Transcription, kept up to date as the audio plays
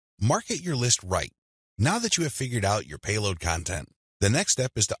Market your list right. Now that you have figured out your payload content, the next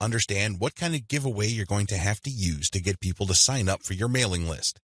step is to understand what kind of giveaway you're going to have to use to get people to sign up for your mailing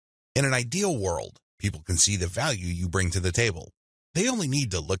list. In an ideal world, people can see the value you bring to the table. They only need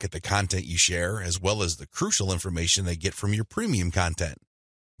to look at the content you share as well as the crucial information they get from your premium content.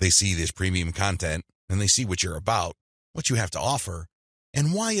 They see this premium content and they see what you're about, what you have to offer,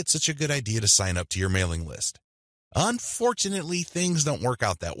 and why it's such a good idea to sign up to your mailing list. Unfortunately, things don't work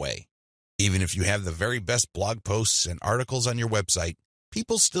out that way. Even if you have the very best blog posts and articles on your website,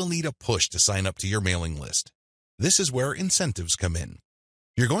 people still need a push to sign up to your mailing list. This is where incentives come in.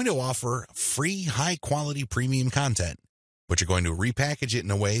 You're going to offer free, high-quality premium content, but you're going to repackage it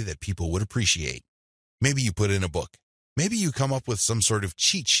in a way that people would appreciate. Maybe you put in a book. Maybe you come up with some sort of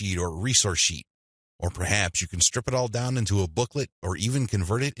cheat sheet or resource sheet. Or perhaps you can strip it all down into a booklet or even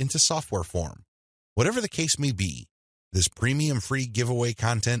convert it into software form. Whatever the case may be, this premium free giveaway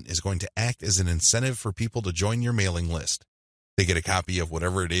content is going to act as an incentive for people to join your mailing list. They get a copy of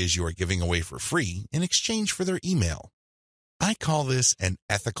whatever it is you are giving away for free in exchange for their email. I call this an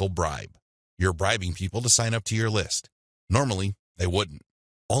ethical bribe. You're bribing people to sign up to your list. Normally, they wouldn't.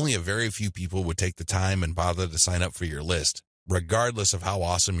 Only a very few people would take the time and bother to sign up for your list, regardless of how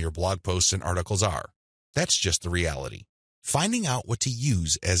awesome your blog posts and articles are. That's just the reality. Finding out what to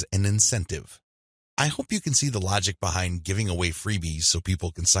use as an incentive. I hope you can see the logic behind giving away freebies so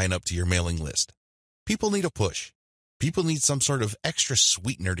people can sign up to your mailing list. People need a push. People need some sort of extra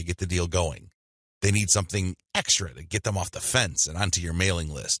sweetener to get the deal going. They need something extra to get them off the fence and onto your mailing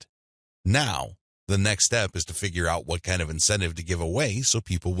list. Now, the next step is to figure out what kind of incentive to give away so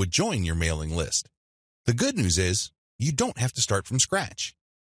people would join your mailing list. The good news is, you don't have to start from scratch.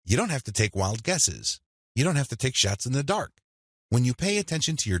 You don't have to take wild guesses. You don't have to take shots in the dark. When you pay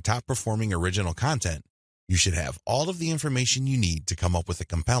attention to your top-performing original content, you should have all of the information you need to come up with a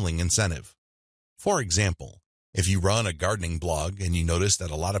compelling incentive. For example, if you run a gardening blog and you notice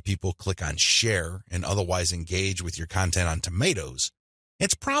that a lot of people click on share and otherwise engage with your content on tomatoes,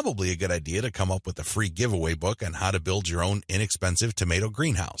 it's probably a good idea to come up with a free giveaway book on how to build your own inexpensive tomato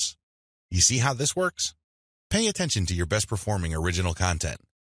greenhouse. You see how this works? Pay attention to your best-performing original content.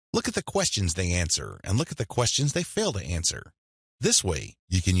 Look at the questions they answer and look at the questions they fail to answer. This way,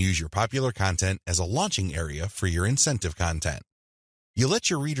 you can use your popular content as a launching area for your incentive content. You let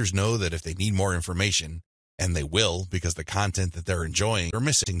your readers know that if they need more information, and they will because the content that they're enjoying are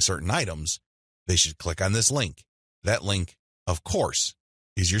missing certain items, they should click on this link. That link, of course,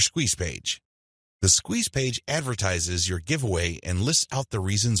 is your squeeze page. The squeeze page advertises your giveaway and lists out the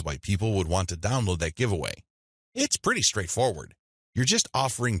reasons why people would want to download that giveaway. It's pretty straightforward. You're just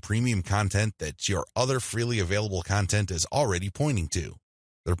offering premium content that your other freely available content is already pointing to.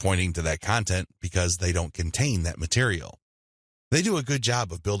 They're pointing to that content because they don't contain that material. They do a good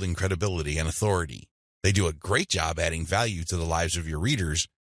job of building credibility and authority. They do a great job adding value to the lives of your readers,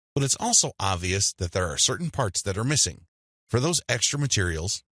 but it's also obvious that there are certain parts that are missing. For those extra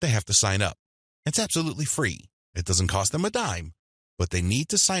materials, they have to sign up. It's absolutely free. It doesn't cost them a dime, but they need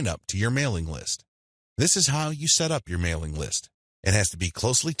to sign up to your mailing list. This is how you set up your mailing list. It has to be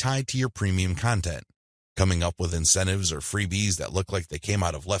closely tied to your premium content. Coming up with incentives or freebies that look like they came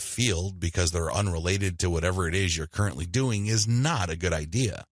out of left field because they're unrelated to whatever it is you're currently doing is not a good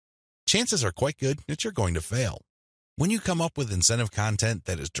idea. Chances are quite good that you're going to fail. When you come up with incentive content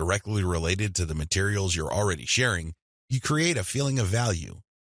that is directly related to the materials you're already sharing, you create a feeling of value.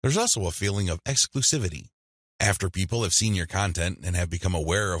 There's also a feeling of exclusivity. After people have seen your content and have become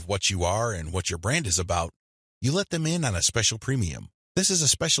aware of what you are and what your brand is about, you let them in on a special premium. This is a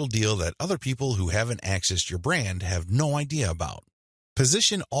special deal that other people who haven't accessed your brand have no idea about.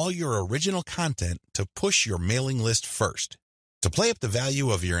 Position all your original content to push your mailing list first. To play up the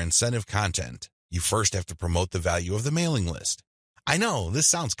value of your incentive content, you first have to promote the value of the mailing list. I know this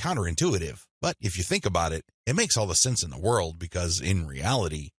sounds counterintuitive, but if you think about it, it makes all the sense in the world because, in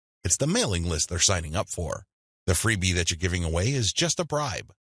reality, it's the mailing list they're signing up for. The freebie that you're giving away is just a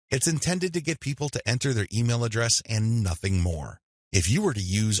bribe. It's intended to get people to enter their email address and nothing more. If you were to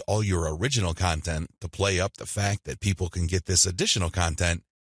use all your original content to play up the fact that people can get this additional content,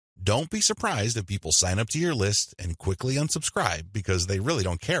 don't be surprised if people sign up to your list and quickly unsubscribe because they really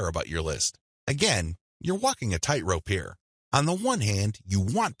don't care about your list. Again, you're walking a tightrope here. On the one hand, you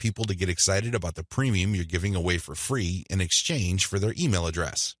want people to get excited about the premium you're giving away for free in exchange for their email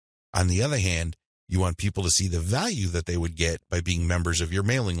address. On the other hand, you want people to see the value that they would get by being members of your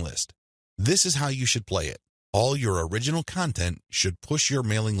mailing list. This is how you should play it. All your original content should push your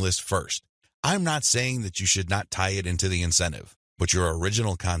mailing list first. I'm not saying that you should not tie it into the incentive, but your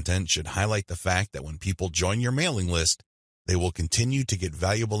original content should highlight the fact that when people join your mailing list, they will continue to get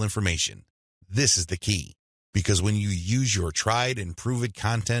valuable information. This is the key, because when you use your tried and proven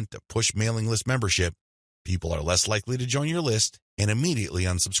content to push mailing list membership, people are less likely to join your list and immediately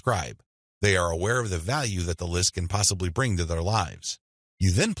unsubscribe. They are aware of the value that the list can possibly bring to their lives.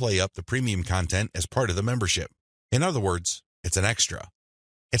 You then play up the premium content as part of the membership. In other words, it's an extra.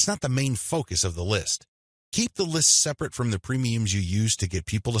 It's not the main focus of the list. Keep the list separate from the premiums you use to get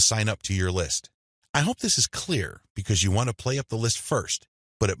people to sign up to your list. I hope this is clear because you want to play up the list first,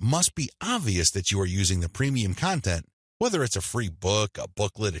 but it must be obvious that you are using the premium content, whether it's a free book, a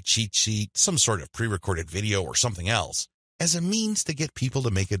booklet, a cheat sheet, some sort of pre-recorded video, or something else, as a means to get people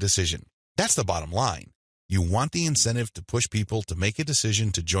to make a decision. That's the bottom line. You want the incentive to push people to make a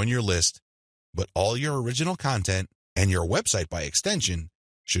decision to join your list, but all your original content, and your website by extension,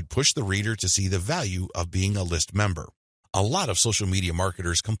 should push the reader to see the value of being a list member. A lot of social media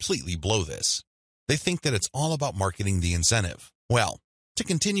marketers completely blow this. They think that it's all about marketing the incentive. Well, to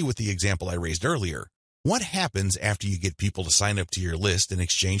continue with the example I raised earlier, what happens after you get people to sign up to your list in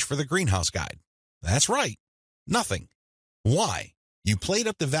exchange for the greenhouse guide? That's right, nothing. Why? You played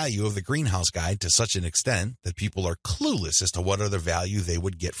up the value of the greenhouse guide to such an extent that people are clueless as to what other value they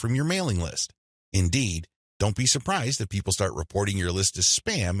would get from your mailing list. Indeed, don't be surprised if people start reporting your list as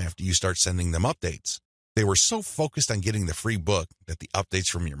spam after you start sending them updates. They were so focused on getting the free book that the updates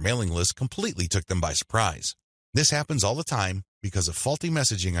from your mailing list completely took them by surprise. This happens all the time because of faulty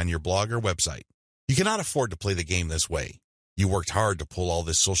messaging on your blog or website. You cannot afford to play the game this way. You worked hard to pull all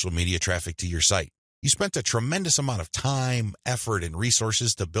this social media traffic to your site. You spent a tremendous amount of time, effort, and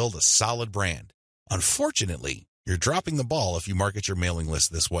resources to build a solid brand. Unfortunately, you're dropping the ball if you market your mailing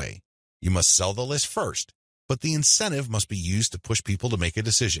list this way. You must sell the list first, but the incentive must be used to push people to make a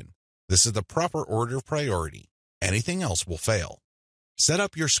decision. This is the proper order of priority. Anything else will fail. Set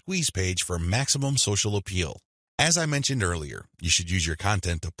up your squeeze page for maximum social appeal. As I mentioned earlier, you should use your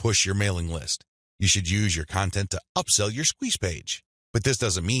content to push your mailing list. You should use your content to upsell your squeeze page. But this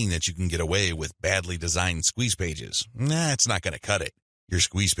doesn't mean that you can get away with badly designed squeeze pages. It's not going to cut it. Your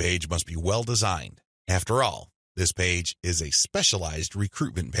squeeze page must be well designed. After all, this page is a specialized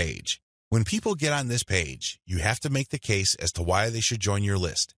recruitment page. When people get on this page, you have to make the case as to why they should join your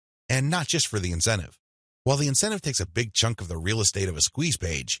list, and not just for the incentive. While the incentive takes a big chunk of the real estate of a squeeze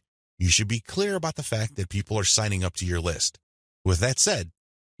page, you should be clear about the fact that people are signing up to your list. With that said,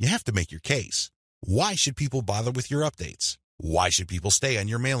 you have to make your case. Why should people bother with your updates? Why should people stay on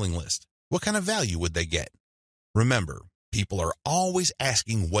your mailing list? What kind of value would they get? Remember, people are always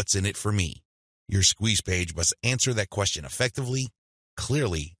asking what's in it for me. Your squeeze page must answer that question effectively,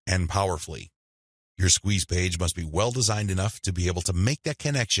 clearly, and powerfully. Your squeeze page must be well designed enough to be able to make that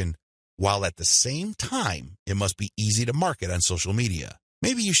connection, while at the same time, it must be easy to market on social media.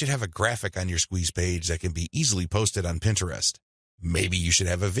 Maybe you should have a graphic on your squeeze page that can be easily posted on Pinterest. Maybe you should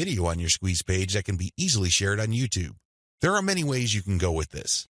have a video on your squeeze page that can be easily shared on YouTube. There are many ways you can go with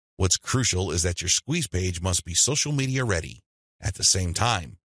this. What's crucial is that your squeeze page must be social media ready. At the same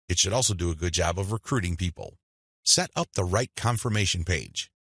time, it should also do a good job of recruiting people. Set up the right confirmation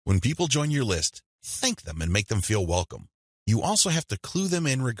page. When people join your list, thank them and make them feel welcome. You also have to clue them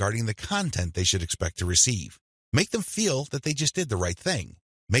in regarding the content they should expect to receive. Make them feel that they just did the right thing.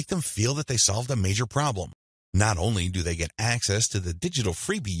 Make them feel that they solved a major problem. Not only do they get access to the digital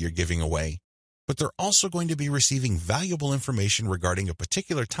freebie you're giving away, but they're also going to be receiving valuable information regarding a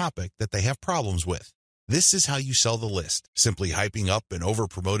particular topic that they have problems with. This is how you sell the list. Simply hyping up and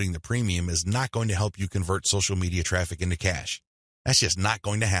over-promoting the premium is not going to help you convert social media traffic into cash. That's just not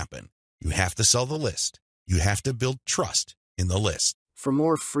going to happen. You have to sell the list. You have to build trust in the list. For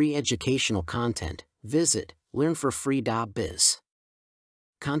more free educational content, visit learnforfree.biz.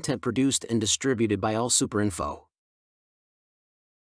 Content produced and distributed by AllSuperInfo.